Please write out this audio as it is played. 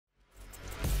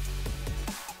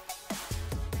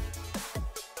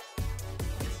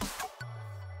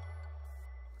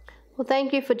Well,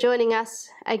 thank you for joining us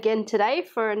again today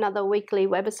for another weekly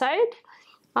webisode.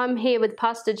 I'm here with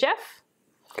Pastor Jeff.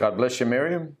 God bless you,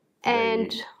 Miriam.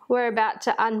 And we're about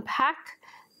to unpack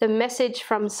the message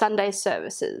from Sunday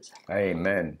services.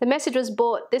 Amen. The message was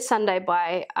brought this Sunday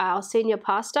by our senior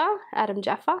pastor,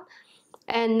 Xhafer,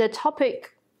 and the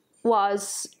topic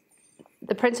was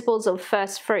the principles of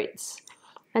first fruits.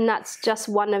 And that's just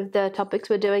one of the topics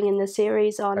we're doing in the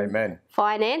series on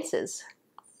finances.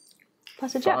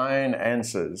 Pastor Jeff.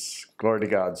 Finances. Glory to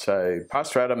God. So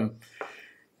Pastor Adam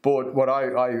brought what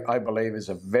I believe is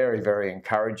a very, very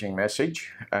encouraging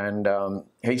message. And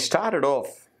he started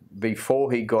off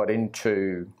before he got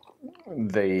into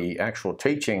the actual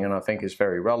teaching, and I think is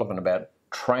very relevant, about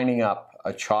training up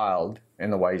a child in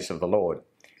the ways of the Lord.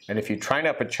 And if you train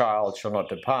up a child, shall not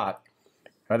depart.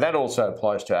 Now that also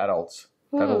applies to adults.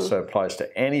 That also applies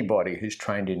to anybody who's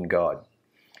trained in God.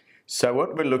 So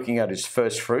what we're looking at is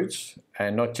first fruits,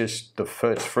 and not just the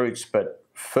first fruits, but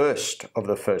first of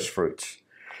the first fruits.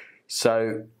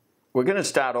 So we're going to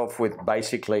start off with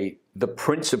basically the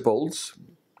principles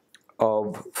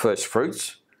of first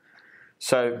fruits.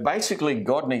 So basically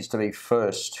God needs to be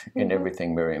first in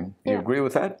everything, Miriam. You agree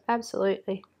with that?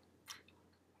 Absolutely.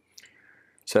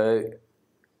 So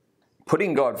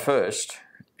putting God first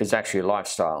is actually a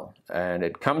lifestyle, and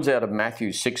it comes out of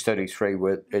Matthew 6:33,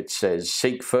 where it says,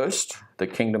 "Seek first the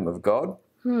kingdom of God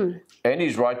and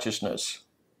his righteousness,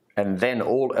 and then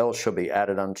all else shall be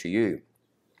added unto you."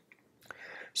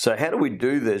 So how do we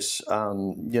do this?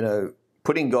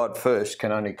 Putting God first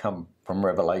can only come from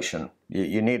revelation.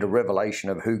 You need a revelation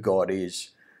of who God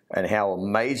is and how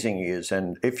amazing he is.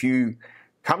 And if you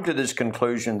come to this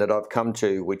conclusion that I've come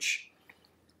to,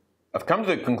 I've come to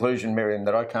the conclusion, Miriam,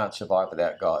 that I can't survive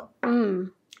without God.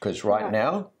 Because right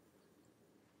now,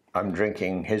 I'm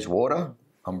drinking his water,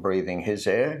 I'm breathing his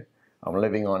air, I'm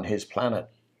living on his planet.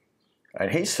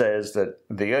 And he says that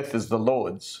the earth is the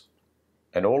Lord's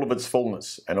and all of its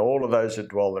fullness and all of those that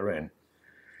dwell therein.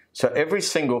 So every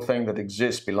single thing that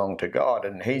exists belongs to God,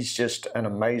 and he's just an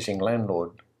amazing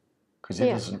landlord because he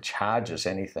doesn't charge us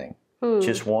anything.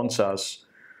 Just wants us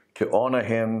to honor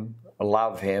him,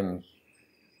 love him,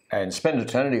 and spend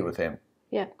eternity with him.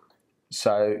 Yeah.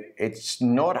 So it's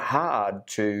not hard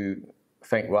to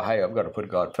think, well, hey, I've got to put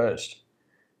God first.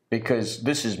 Because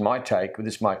this is my take,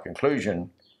 this is my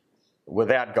conclusion.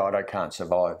 Without God, I can't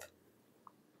survive.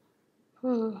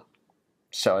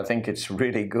 So I think it's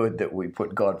really good that we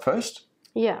put God first.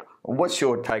 Yeah. What's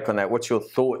your take on that? What's your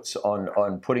thoughts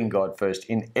on putting God first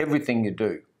in everything you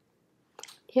do?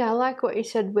 Yeah, I like what you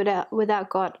said, without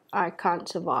God, I can't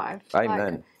survive.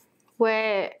 Amen. Like,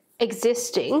 we're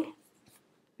existing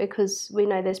because we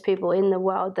know there's people in the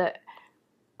world that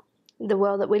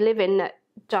we live in that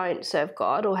don't serve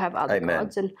God or have other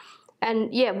gods,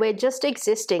 and yeah, we're just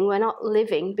existing. We're not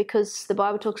living, because the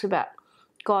Bible talks about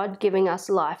God giving us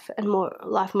life and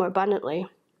life more abundantly.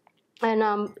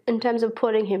 And in terms of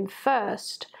putting him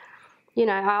first, I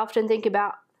often think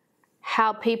about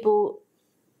how people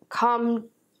come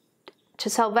to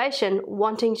salvation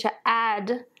wanting to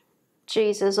add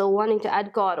Jesus or wanting to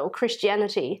add God or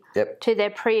Christianity to their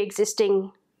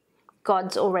pre-existing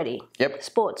gods already.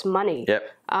 Sports, money,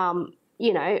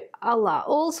 Allah,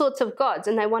 all sorts of gods,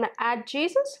 and they want to add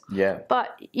Jesus.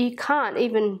 But you can't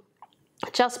even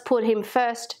just put him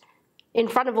first in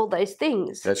front of all those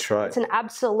things. That's right. It's an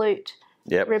absolute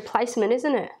replacement,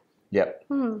 isn't it?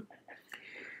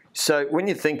 So when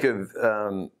you think of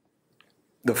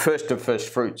the first of first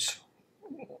fruits,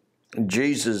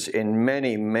 Jesus, in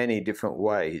many, many different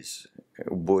ways,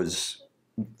 was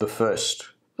the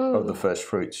first of the first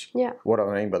fruits. What do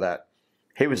I mean by that?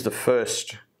 He was the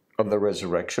first of the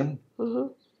resurrection.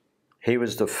 He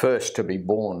was the first to be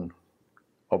born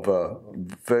of a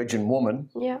virgin woman.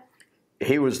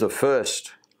 He was the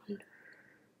first,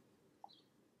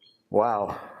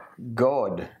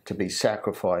 God to be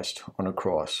sacrificed on a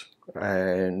cross.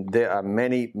 And there are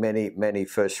many, many, many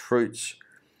first fruits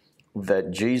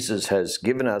that Jesus has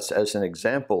given us as an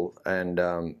example, and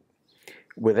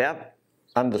without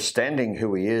understanding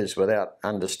who he is, without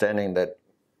understanding that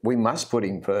we must put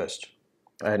him first.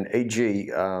 And e.g.,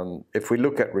 if we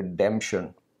look at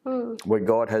redemption, where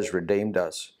God has redeemed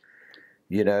us,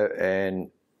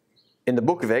 and in the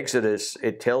book of Exodus,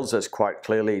 it tells us quite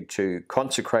clearly to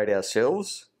consecrate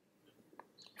ourselves,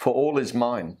 for all is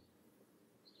mine.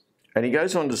 And he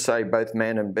goes on to say both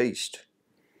man and beast.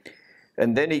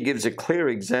 And then he gives a clear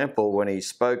example when he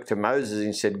spoke to Moses, and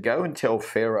he said, go and tell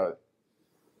Pharaoh,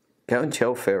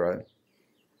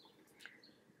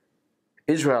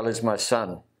 Israel is my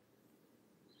son.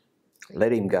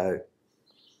 Let him go.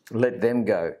 Let them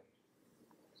go.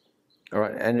 All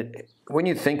right, and when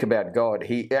you think about God,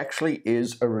 he actually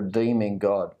is a redeeming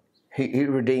God. He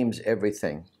redeems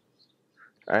everything.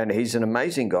 And he's an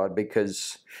amazing God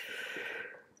because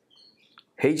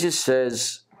he just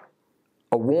says,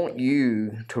 I want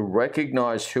you to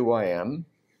recognize who I am,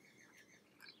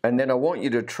 and then I want you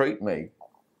to treat me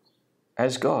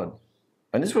as God.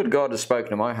 And this is what God has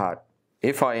spoken to my heart.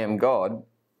 If I am God,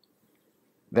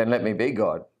 then let me be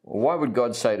God. Why would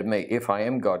God say to me, if I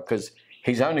am God? Because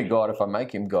he's only God if I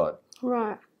make him God.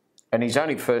 Right. And he's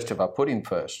only first if I put him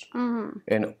first. Mm-hmm.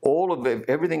 And all of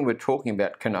everything we're talking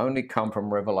about can only come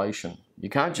from revelation. You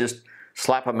can't just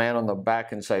slap a man on the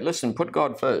back and say, listen, put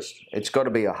God first. It's got to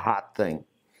be a heart thing.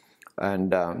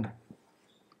 And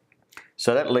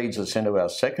so that leads us into our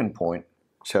second point.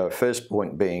 So our first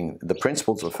point being the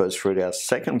principles of first fruit. Our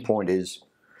second point is,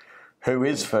 who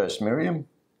is first, Miriam?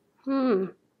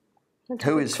 Who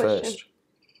is first?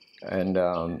 And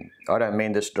I don't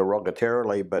mean this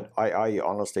derogatorily, but I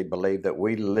honestly believe that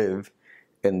we live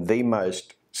in the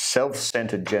most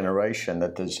self-centered generation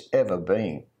that there's ever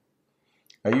been.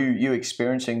 Are you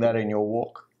experiencing that in your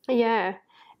walk? Yeah,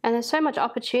 and there's so much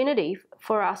opportunity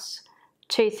for us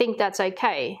to think that's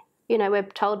okay. You know, we're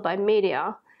told by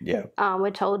media. Yeah.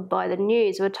 We're told by the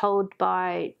news. We're told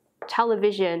by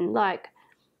television, like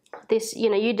this, you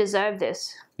know, you deserve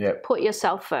this. Yeah. Put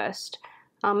yourself first.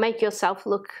 Make yourself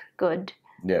look good.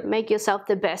 Yeah. Make yourself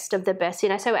the best of the best. You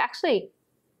know, so we actually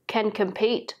can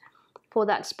compete for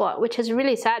that spot, which is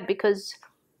really sad because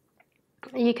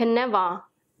you can never,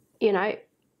 you know,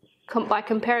 by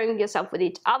comparing yourself with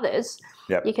each others,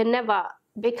 Yep. you can never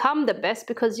become the best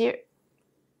because the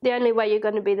only way you're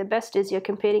going to be the best is you're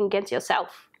competing against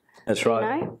yourself. That's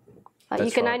right. You know? That's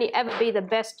you can right. only ever be the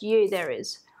best you there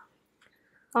is.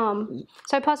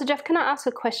 So Pastor Jeff, can I ask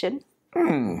a question?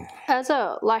 As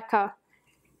a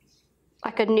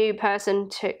new person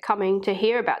coming to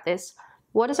hear about this,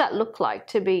 what does that look like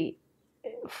to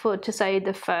say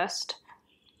the first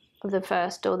of the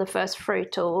first or the first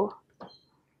fruit, or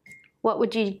what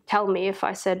would you tell me if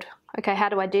I said, okay, how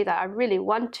do I do that? I really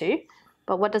want to,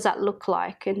 but what does that look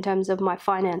like in terms of my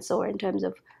finance or in terms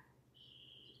of...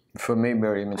 For me,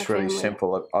 Miriam, it's really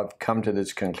simple. I've come to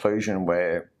this conclusion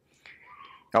where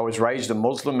I was raised a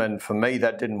Muslim, and for me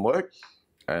that didn't work.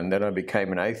 And then I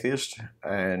became an atheist.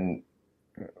 And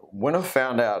when I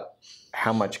found out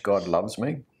how much God loves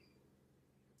me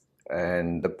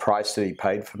and the price that he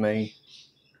paid for me,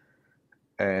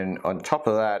 and on top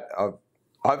of that,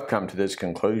 I've come to this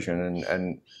conclusion,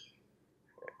 and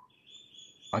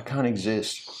I can't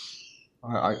exist.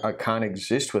 I can't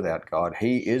exist without God.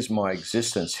 He is my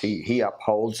existence. He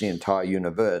upholds the entire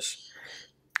universe.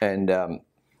 And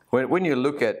when you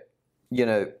look at, you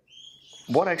know,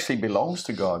 what actually belongs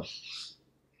to God?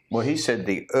 Well, he said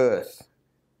the earth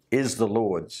is the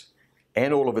Lord's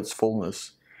and all of its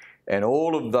fullness and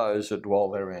all of those that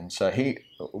dwell therein. So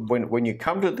when you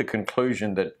come to the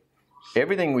conclusion that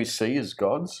everything we see is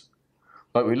God's,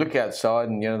 like we look outside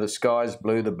and, you know, the sky's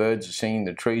blue, the birds are singing,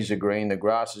 the trees are green, the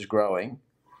grass is growing,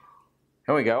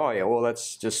 and we go, oh yeah, well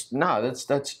that's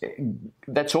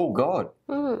all God.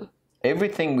 Mm.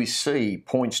 Everything we see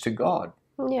points to God.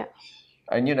 Yeah.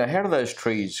 And, you know, how do those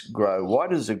trees grow? Why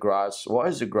is the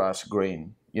grass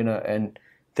green? You know, and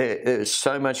there's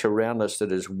so much around us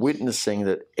that is witnessing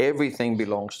that everything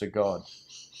belongs to God.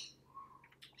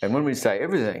 And when we say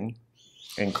everything,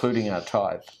 including our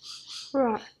tithe.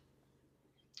 Right.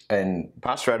 And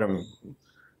Pastor Adam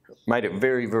made it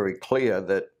very, very clear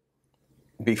that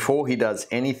before he does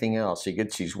anything else, he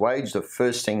gets his wage, the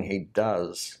first thing he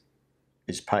does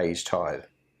is pay his tithe.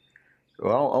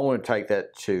 Well, I want to take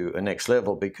that to a next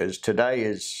level because today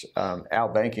is our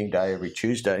banking day every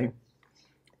Tuesday.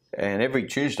 And every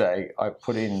Tuesday I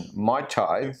put in my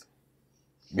tithe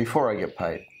before I get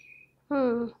paid.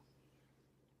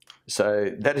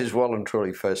 So that is well and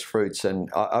truly first fruits. And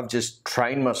I've just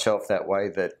trained myself that way,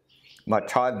 that my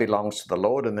tithe belongs to the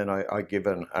Lord, and then I give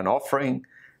an offering.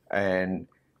 And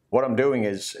what I'm doing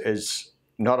is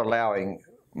not allowing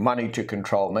money to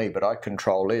control me, but I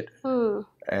control it.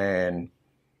 And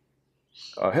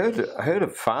I heard a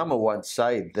farmer once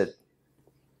say that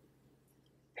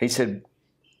he said,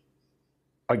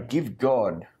 I give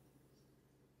God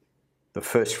the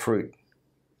first fruit,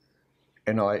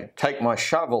 and I take my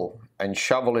shovel and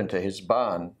shovel into his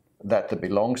barn that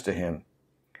belongs to him.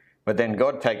 But then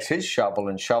God takes his shovel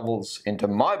and shovels into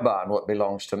my barn what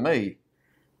belongs to me,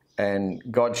 and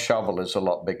God's shovel is a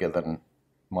lot bigger than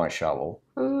my shovel.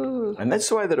 And that's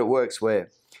the way that it works, where,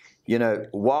 you know,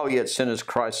 while yet sinners,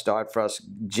 Christ died for us.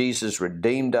 Jesus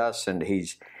redeemed us, and he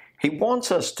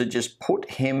wants us to just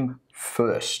put him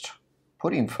first.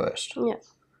 Put him first. Yeah.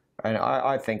 And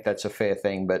I think that's a fair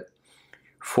thing. But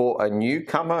for a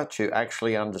newcomer to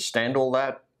actually understand all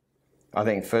that, I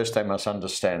think first they must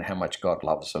understand how much God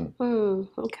loves them.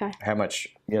 Okay. How much,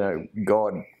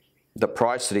 God, the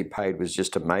price that he paid was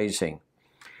just amazing.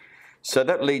 So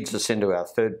that leads us into our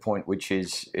third point, which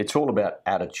is it's all about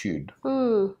attitude.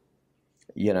 The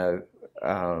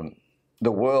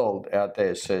world out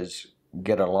there says,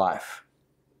 get a life.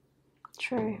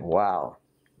 True. Wow.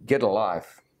 Get a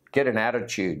life. Get an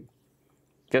attitude.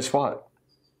 Guess what?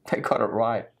 They got it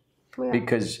right. Yeah.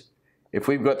 Because if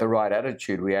we've got the right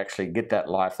attitude, we actually get that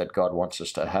life that God wants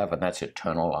us to have, and that's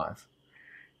eternal life.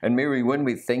 And Miri, when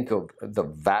we think of the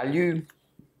value,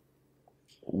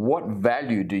 what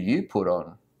value do you put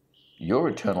on your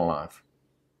eternal life?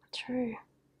 True.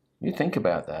 You think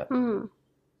about that.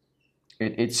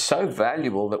 It's so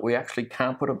valuable that we actually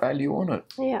can't put a value on it.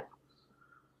 Yeah.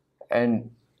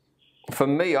 And for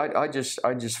me, I just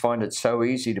find it so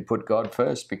easy to put God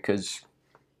first because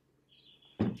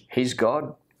he's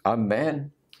God, I'm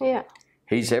man. Yeah.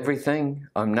 He's everything,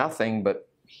 I'm nothing, but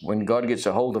when God gets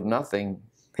a hold of nothing,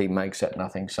 he makes that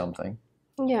nothing something.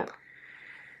 Yeah.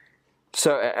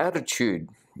 So our attitude,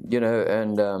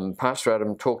 and Pastor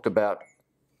Adam talked about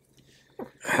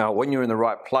how when you're in the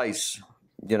right place,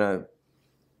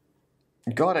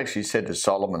 God actually said to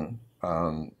Solomon,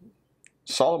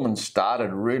 Solomon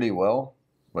started really well,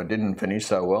 but didn't finish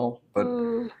so well. But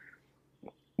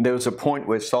there was a point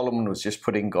where Solomon was just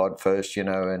putting God first,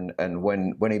 and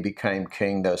when he became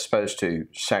king, they were supposed to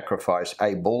sacrifice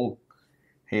a bull.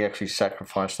 He actually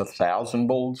sacrificed 1,000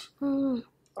 bulls.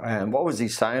 And what was he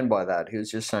saying by that? He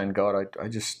was just saying, God,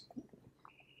 I'm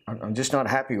just not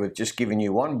happy with just giving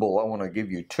you one bull. I want to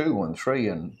give you 2 and 3,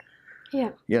 and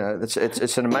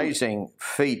it's an amazing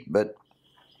feat. But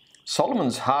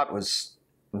Solomon's heart was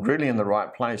really in the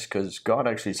right place because God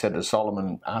actually said to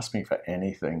Solomon, ask me for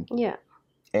anything. Yeah.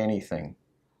 Anything.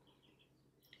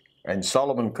 And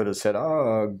Solomon could have said,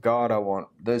 oh, God, I want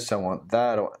this, I want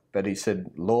that. But he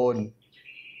said, Lord,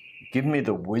 give me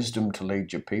the wisdom to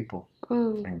lead your people.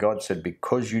 And God said,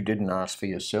 because you didn't ask for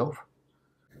yourself,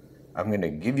 I'm going to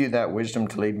give you that wisdom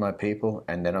to lead my people,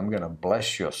 and then I'm going to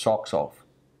bless your socks off.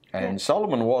 And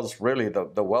Solomon was really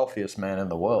the wealthiest man in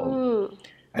the world.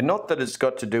 And not that it's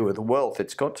got to do with wealth,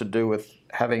 it's got to do with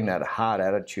having that hard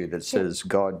attitude that says,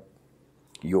 God,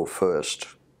 you're first.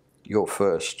 You're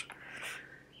first.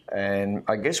 And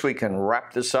I guess we can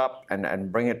wrap this up and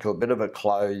bring it to a bit of a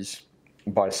close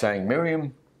by saying,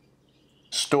 Miriam,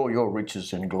 store your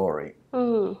riches in glory.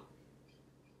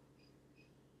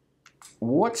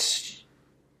 What's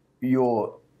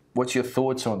your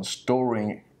thoughts on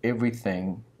storing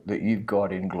everything that you've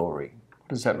got in glory? What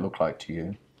does that look like to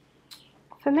you?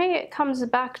 For me, it comes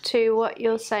back to what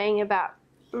you're saying about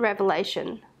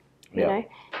revelation.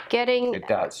 Getting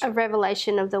a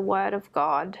revelation of the Word of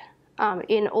God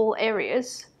in all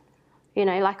areas.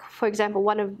 Like for example,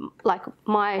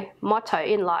 my motto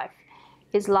in life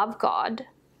is love God,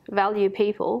 value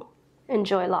people,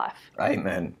 enjoy life.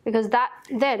 Amen. Because that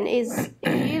then is,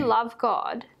 if you love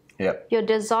God, your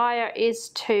desire is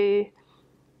to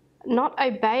not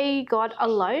obey God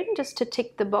alone, just to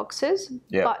tick the boxes,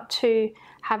 but to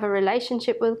have a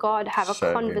relationship with God, have a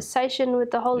conversation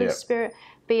with the Holy Spirit,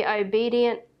 be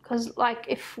obedient. Because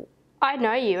if I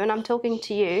know you and I'm talking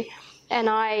to you and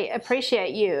I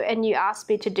appreciate you and you ask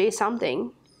me to do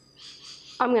something,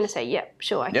 I'm going to say, yep,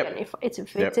 sure, I can, if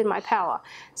it's in my power.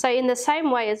 So in the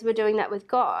same way as we're doing that with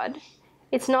God,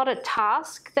 it's not a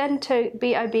task then to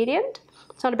be obedient.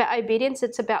 It's not about obedience,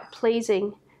 it's about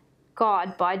pleasing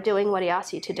God by doing what he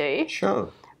asks you to do.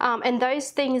 Sure. And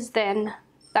those things then,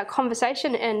 that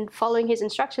conversation and following his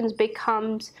instructions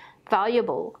becomes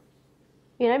valuable,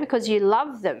 because you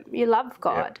love them, you love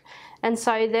God. And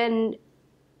so then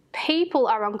people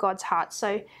are on God's heart.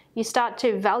 So you start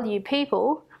to value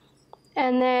people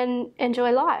and then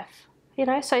enjoy life,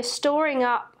 So storing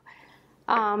up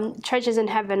treasures in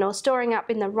heaven or storing up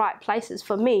in the right places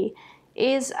for me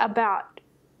is about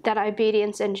that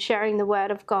obedience and sharing the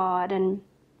Word of God and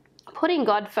putting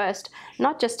God first,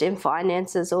 not just in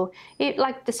finances or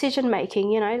like decision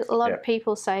making. A lot of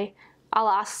people say, I'll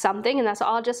ask something and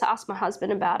I'll just ask my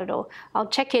husband about it, or I'll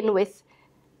check in with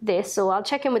this, or I'll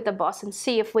check in with the boss and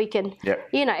see if we can,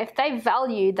 if they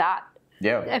value that,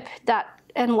 that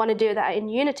and want to do that in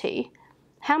unity,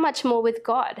 how much more with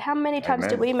God? How many times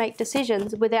do we make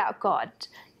decisions without God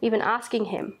even asking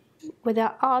him?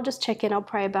 Without, I'll just check in, I'll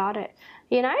pray about it,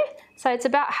 So it's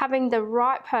about having the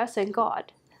right person,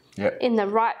 God, in the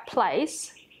right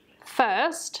place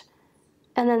first,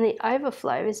 and then the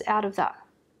overflow is out of that.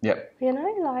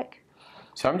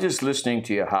 So I'm just listening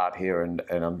to your heart here, and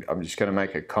I'm just going to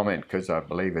make a comment because I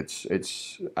believe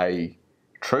it's A,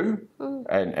 true,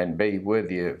 and B,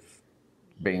 worthy of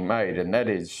being made, and that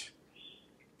is,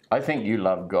 I think you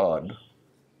love God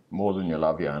more than you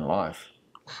love your own life.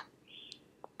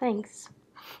 Thanks.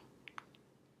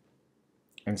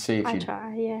 And see if I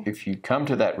try, yeah. if you come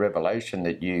to that revelation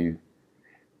that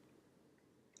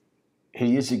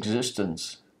He is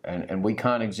existence, and we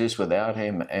can't exist without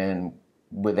Him, and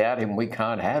without Him we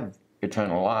can't have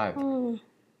eternal life.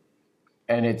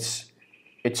 And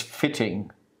it's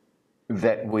fitting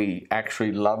that we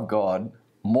actually love God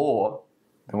more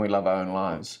than we love our own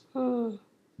lives.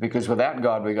 Because without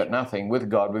God we've got nothing. With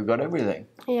God we've got everything.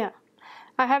 Yeah.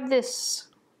 I have this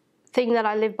thing that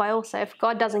I live by also. If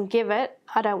God doesn't give it,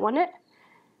 I don't want it.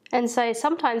 And so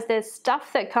sometimes there's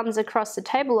stuff that comes across the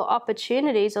table, or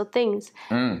opportunities or things,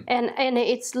 and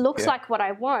it looks like what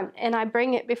I want, and I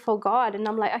bring it before God, and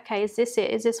I'm like, okay, is this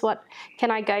it? Is this what? Can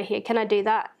I go here? Can I do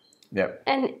that? Yep.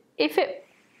 And if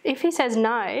He says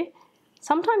no,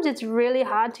 sometimes it's really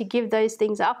hard to give those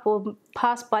things up or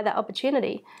pass by that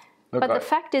opportunity. But the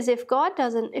fact is, if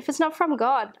it's not from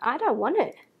God, I don't want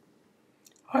it.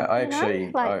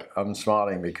 I'm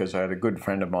smiling because I had a good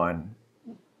friend of mine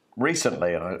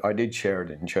recently, and I did share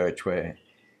it in church, where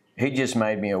he just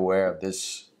made me aware of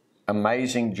this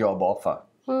amazing job offer.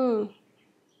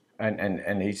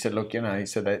 And he said, look, he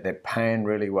said they're paying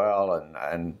really well,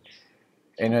 and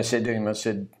I said to him,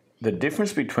 the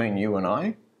difference between you and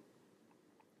I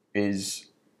is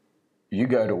you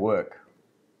go to work,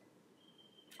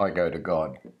 I go to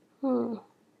God.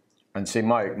 And see,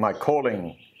 my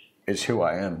calling is who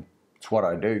I am. It's what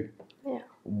I do. Yeah.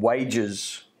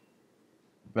 Wages,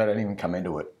 they don't even come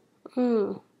into it.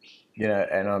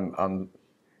 And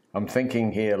I'm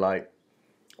thinking here, like,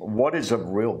 what is of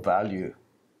real value?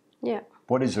 Yeah.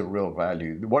 What is of real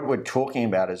value? What we're talking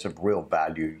about is of real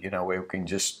value, where we can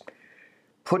just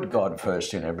put God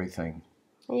first in everything.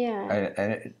 Yeah.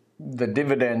 And the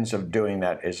dividends of doing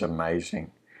that is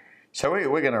amazing. So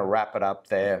we're going to wrap it up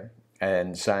there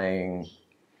and saying,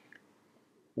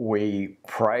 we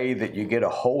pray that you get a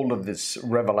hold of this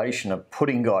revelation of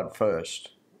putting God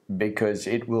first, because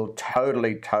it will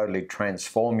totally, totally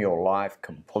transform your life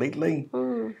completely.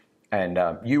 And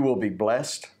you will be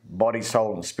blessed, body,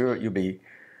 soul, and spirit. You'll be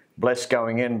blessed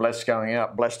going in, blessed going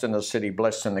out, blessed in the city,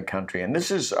 blessed in the country. And this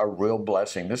is a real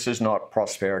blessing. This is not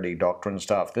prosperity doctrine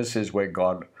stuff. This is where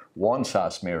God wants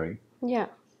us, Mary. Yeah.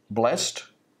 Blessed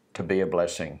to be a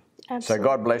blessing. Absolutely. So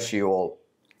God bless you all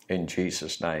in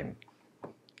Jesus' name.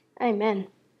 Amen.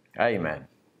 Amen.